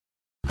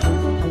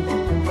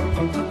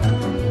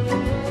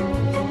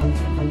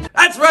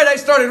That's right, I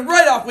started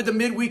right off with the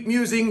midweek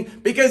musing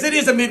because it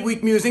is a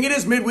midweek musing. It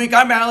is midweek.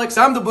 I'm Alex.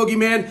 I'm the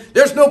boogeyman.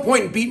 There's no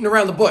point in beating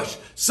around the bush.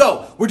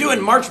 So we're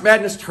doing March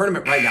Madness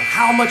tournament right now.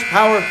 How much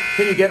power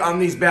can you get on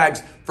these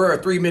bags for a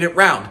 3-minute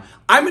round?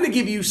 I'm going to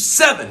give you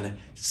seven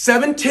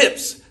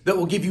tips that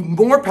will give you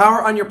more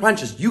power on your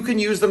punches. You can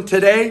use them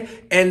today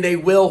and they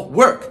will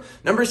work.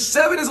 Number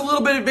 7 is a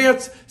little bit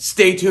advanced.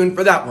 Stay tuned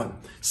for that one.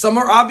 Some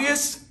are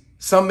obvious,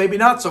 some maybe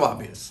not so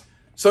obvious.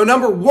 So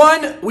number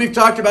 1, we've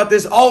talked about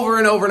this over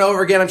and over and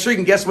over again. I'm sure you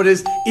can guess what it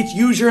is. It's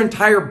use your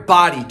entire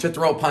body to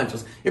throw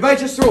punches. If I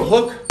just throw a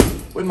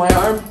hook with my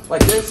arm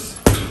like this,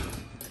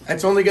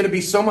 that's only going to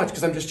be so much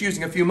because I'm just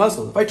using a few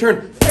muscles. If I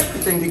turn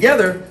everything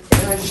together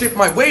and I shift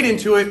my weight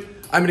into it,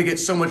 I'm going to get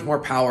so much more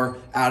power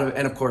out of it,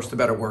 and of course, the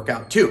better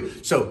workout too.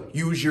 So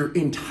use your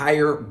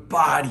entire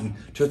body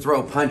to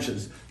throw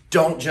punches.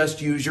 Don't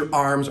just use your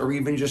arms or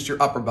even just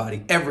your upper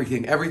body.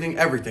 Everything.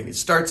 It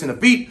starts in the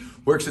feet,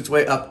 works its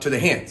way up to the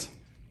hands.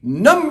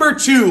 Number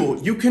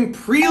 2, you can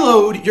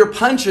preload your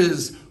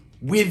punches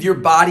with your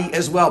body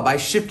as well by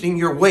shifting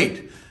your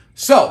weight.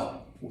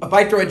 So if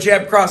I throw a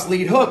jab, cross,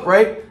 lead, hook,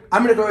 right?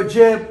 I'm going to throw a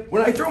jab.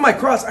 When I throw my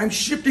cross, I'm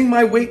shifting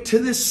my weight to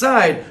this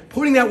side,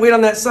 putting that weight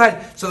on that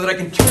side so that I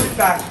can turn it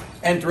back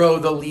and throw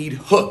the lead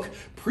hook.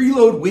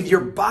 Preload with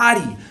your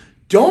body.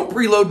 Don't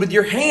preload with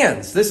your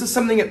hands. This is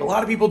something that a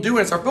lot of people do, and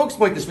it's our focus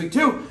point this week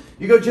too.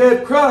 You go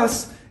jab,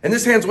 cross, and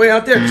this hand's way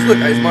out there. Just look,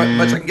 as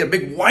much I can get a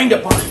big wind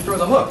up on it and throw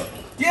the hook.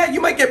 Yeah,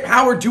 you might get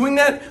power doing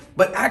that,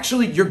 but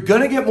actually you're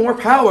going to get more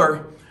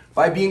power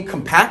by being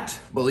compact.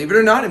 Believe it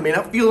or not, it may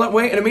not feel that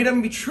way, and it may not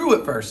even be true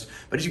at first.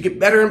 But as you get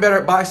better and better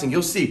at boxing,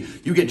 you'll see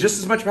you get just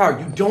as much power.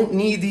 You don't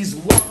need these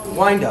long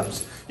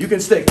wind-ups. You can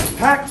stay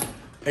compact,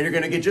 and you're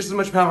going to get just as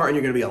much power, and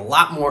you're going to be a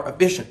lot more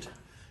efficient.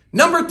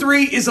 Number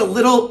 3 is a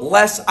little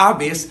less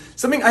obvious.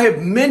 Something I have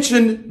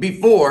mentioned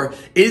before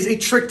is a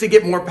trick to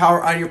get more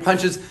power on your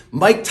punches.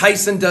 Mike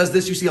Tyson does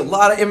this. You see a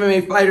lot of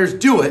MMA fighters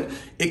do it.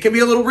 It can be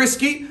a little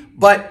risky,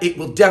 but it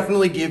will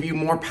definitely give you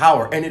more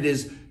power, and it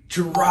is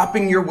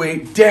dropping your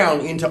weight down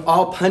into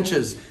all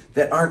punches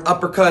that aren't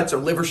uppercuts or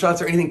liver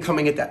shots or anything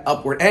coming at that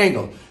upward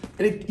angle.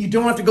 And you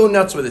don't have to go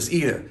nuts with this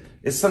either.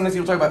 It's sometimes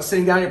people talk about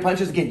sitting down your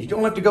punches. Again, you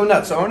don't have to go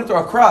nuts. So I want to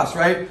throw a cross,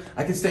 right?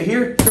 I can stay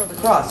here, throw the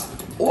cross.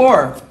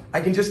 Or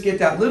I can just get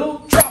that little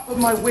drop of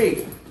my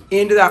weight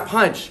into that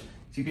punch. So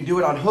you can do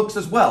it on hooks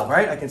as well,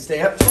 right? I can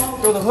stay up,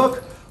 throw the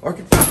hook, or I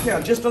can drop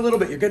down just a little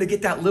bit. You're going to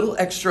get that little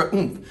extra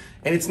oomph.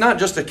 And it's not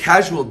just a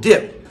casual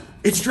dip.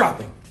 It's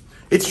dropping.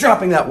 It's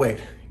dropping that weight.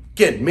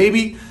 Again,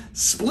 maybe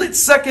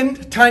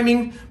split-second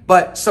timing,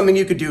 but something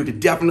you could do to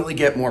definitely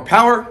get more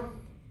power.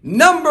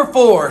 Number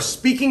 4,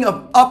 speaking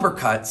of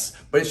uppercuts,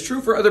 but it's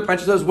true for other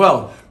punches as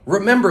well.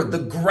 Remember, the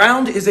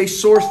ground is a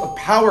source of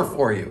power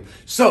for you.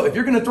 So if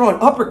you're going to throw an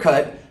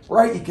uppercut,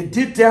 right, you can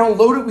dip down,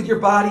 load it with your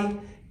body.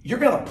 You're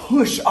going to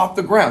push off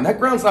the ground. That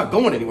ground's not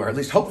going anywhere, at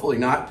least hopefully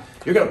not.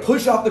 You're going to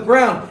push off the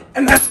ground,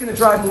 and that's going to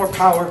drive more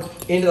power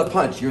into the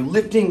punch. You're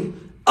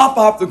lifting up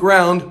off the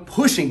ground,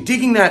 pushing,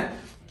 digging that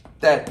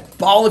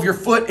ball of your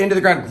foot into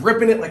the ground,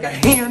 gripping it like a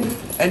hand,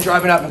 and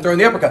driving out and throwing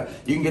the uppercut.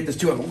 You can get this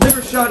too on a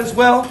liver shot as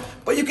well,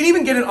 but you can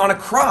even get it on a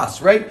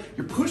cross, right?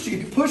 You're pushing,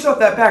 if you push off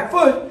that back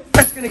foot,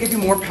 that's going to give you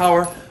more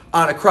power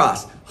on a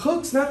cross.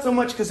 Hooks, not so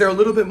much because they're a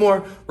little bit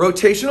more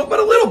rotational, but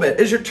a little bit.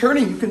 As you're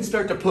turning, you can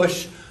start to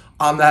push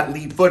on that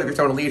lead foot if you're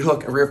throwing a lead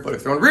hook, a rear foot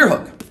if you're throwing a rear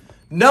hook.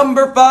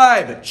 Number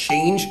 5,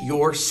 change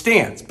your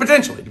stance,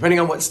 potentially, depending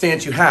on what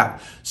stance you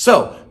have.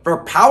 So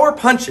for power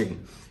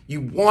punching, you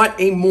want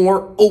a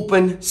more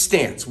open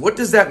stance. What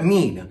does that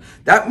mean?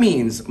 That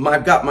means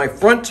I've got my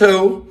front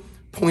toe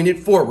pointed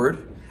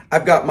forward.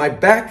 I've got my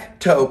back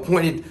toe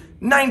pointed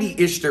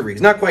 90-ish degrees.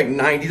 Not quite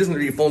 90. It doesn't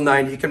have to be full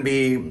 90. It can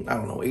be, I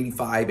don't know,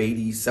 85,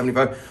 80,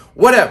 75,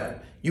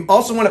 whatever. You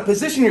also want to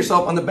position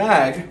yourself on the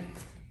bag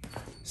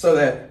so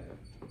that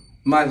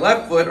my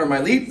left foot or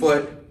my lead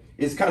foot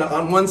is kind of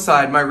on one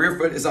side. My rear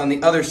foot is on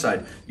the other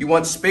side. You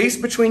want space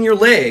between your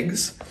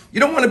legs.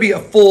 You don't want to be a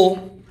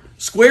full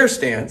square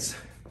stance.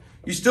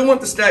 You still want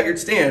the staggered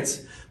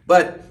stance,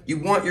 but you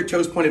want your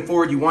toes pointed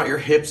forward. You want your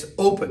hips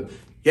open.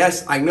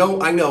 Yes, I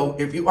know.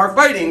 If you are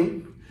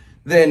fighting,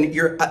 then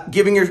you're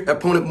giving your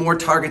opponent more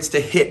targets to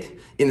hit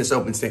in this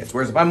open stance.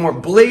 Whereas if I'm more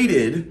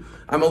bladed,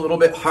 I'm a little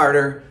bit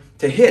harder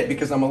to hit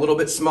because I'm a little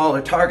bit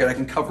smaller target I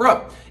can cover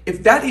up.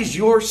 If that is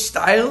your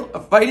style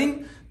of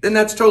fighting, then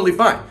that's totally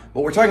fine.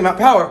 But we're talking about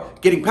power,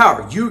 getting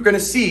power. You're going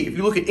to see, if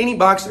you look at any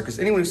boxer, because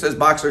anyone who says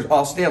boxers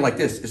all stand like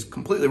this is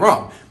completely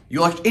wrong. You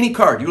watch any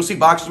card, you'll see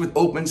boxers with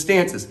open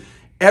stances.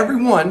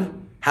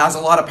 Everyone has a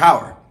lot of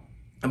power.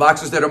 And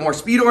boxers that are more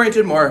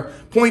speed-oriented, more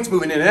points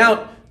moving in and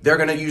out, they're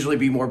going to usually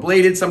be more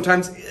bladed.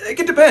 Sometimes it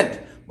can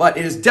depend. But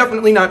it is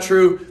definitely not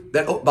true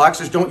that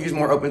boxers don't use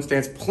more open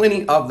stance.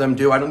 Plenty of them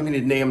do. I don't even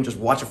need to name them. Just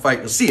watch a fight.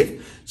 You'll see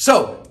it.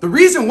 So the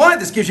reason why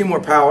this gives you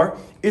more power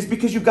is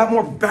because you've got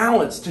more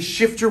balance to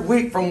shift your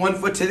weight from one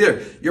foot to the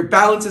other. Your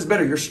balance is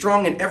better. You're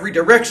strong in every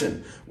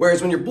direction.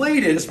 Whereas when you're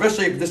bladed,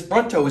 especially if this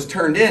front toe is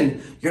turned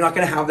in, you're not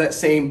going to have that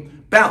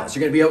same balance.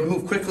 You're going to be able to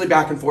move quickly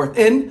back and forth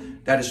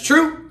in. That is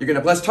true. You're going to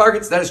have less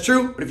targets. That is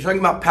true. But if you're talking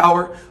about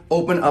power,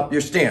 open up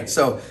your stance.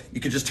 So you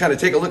can just kind of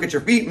take a look at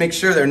your feet, make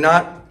sure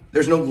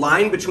there's no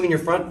line between your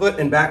front foot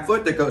and back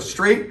foot that goes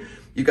straight.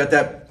 You got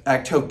that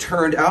back toe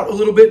turned out a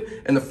little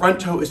bit, and the front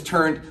toe is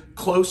turned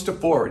close to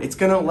forward. It's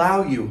going to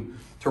allow you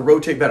to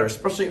rotate better,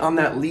 especially on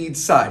that lead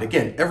side.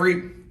 Again,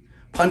 every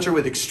puncher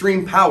with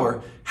extreme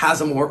power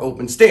has a more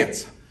open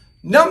stance.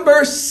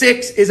 Number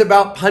 6 is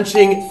about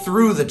punching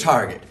through the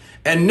target.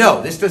 And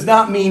no, this does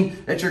not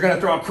mean that you're going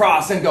to throw a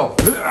cross and go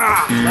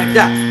like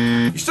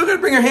that. You still got to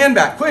bring your hand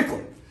back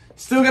quickly.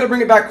 Still got to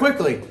bring it back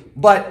quickly.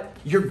 But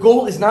your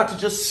goal is not to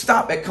just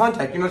stop at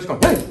contact. You're not just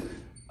going, hey,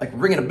 like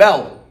ringing a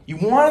bell. You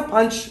want to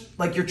punch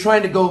like you're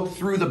trying to go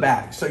through the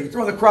bag. So you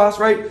throw the cross,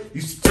 right?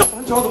 You still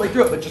punch all the way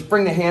through it, but just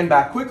bring the hand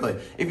back quickly.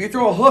 If you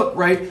throw a hook,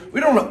 right, we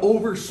don't want to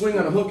overswing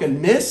on a hook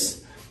and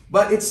miss,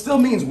 but it still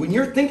means when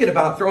you're thinking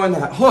about throwing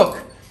that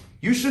hook,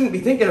 you shouldn't be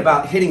thinking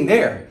about hitting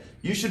there.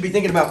 You should be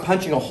thinking about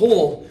punching a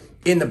hole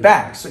in the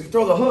back. So you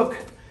throw the hook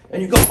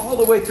and you go all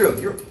the way through.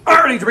 You're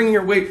already bringing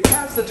your weight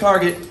past the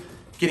target,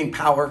 getting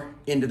power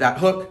into that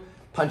hook,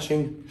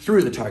 punching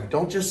through the target.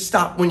 Don't just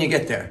stop when you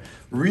get there.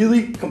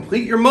 Really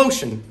complete your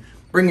motion.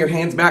 Bring your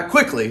hands back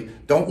quickly.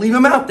 Don't leave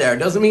them out there. It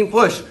doesn't mean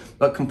push,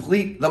 but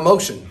complete the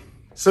motion.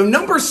 So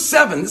number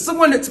 7, this is the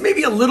one that's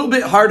maybe a little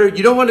bit harder.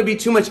 You don't want to be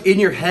too much in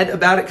your head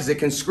about it because it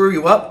can screw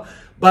you up.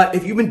 But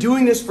if you've been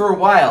doing this for a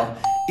while,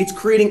 it's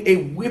creating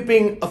a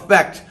whipping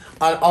effect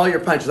on all your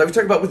punches. I was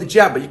talking about with the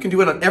jab, but you can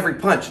do it on every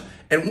punch.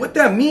 And what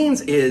that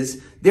means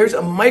is there's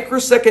a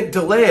microsecond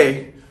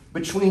delay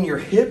between your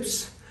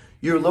hips,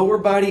 your lower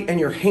body, and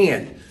your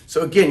hand.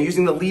 So again,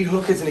 using the lead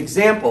hook as an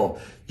example,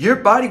 your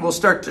body will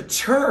start to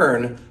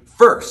turn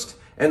first,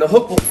 and the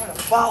hook will kind of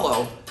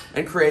follow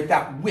and create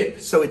that whip.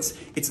 So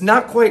it's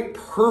not quite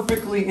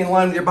perfectly in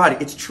line with your body.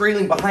 It's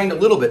trailing behind a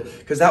little bit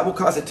because that will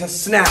cause it to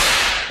snap.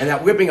 And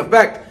that whipping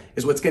effect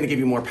is what's going to give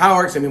you more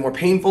power. It's going to be more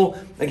painful.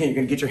 Again, you're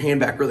going to get your hand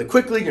back really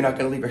quickly. You're not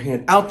going to leave your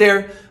hand out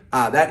there.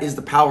 That is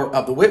the power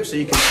of the whip. So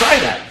you can try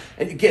that.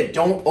 And again,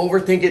 don't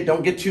overthink it.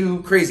 Don't get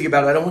too crazy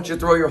about it. I don't want you to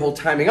throw your whole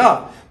timing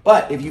off.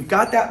 But if you've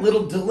got that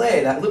little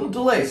delay,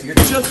 so you're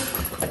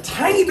just a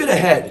tiny bit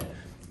ahead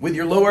with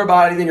your lower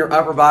body than your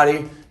upper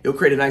body, you'll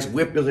create a nice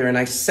whip. You'll hear a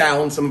nice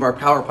sound. Some of our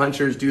power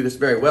punchers do this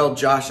very well.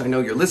 Josh, I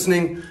know you're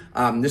listening.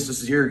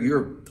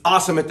 You're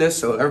awesome at this.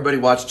 So everybody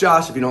watch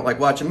Josh if you don't like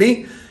watching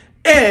me.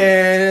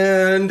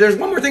 And there's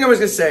one more thing I was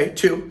going to say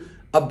too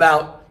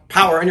about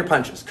power on your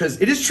punches, because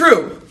it is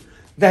true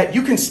that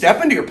you can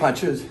step into your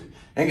punches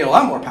and get a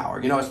lot more power,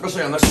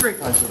 especially on the straight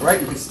punches, right?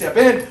 You can step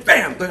in,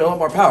 bam, get a lot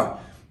more power.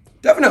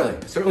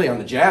 Definitely, certainly on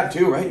the jab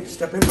too, right? You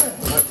step in,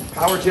 bam,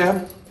 power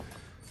jab.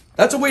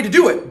 That's a way to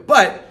do it,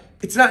 but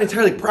it's not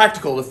entirely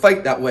practical to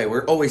fight that way.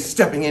 We're always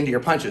stepping into your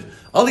punches.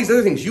 All these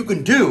other things you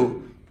can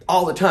do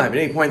all the time at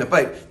any point in the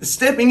fight. The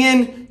stepping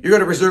in, you're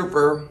going to reserve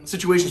for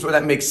situations where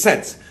that makes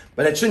sense.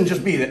 But it shouldn't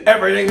just be that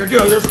everything you're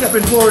doing, you're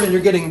stepping forward and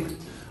you're getting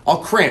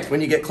all cramped when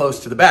you get close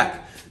to the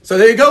back. So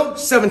there you go,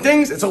 7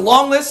 things. It's a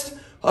long list.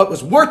 It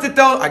was worth it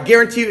though. I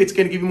guarantee you it's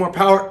going to give you more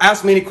power.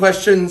 Ask me any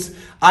questions.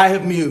 I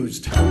have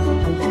mused.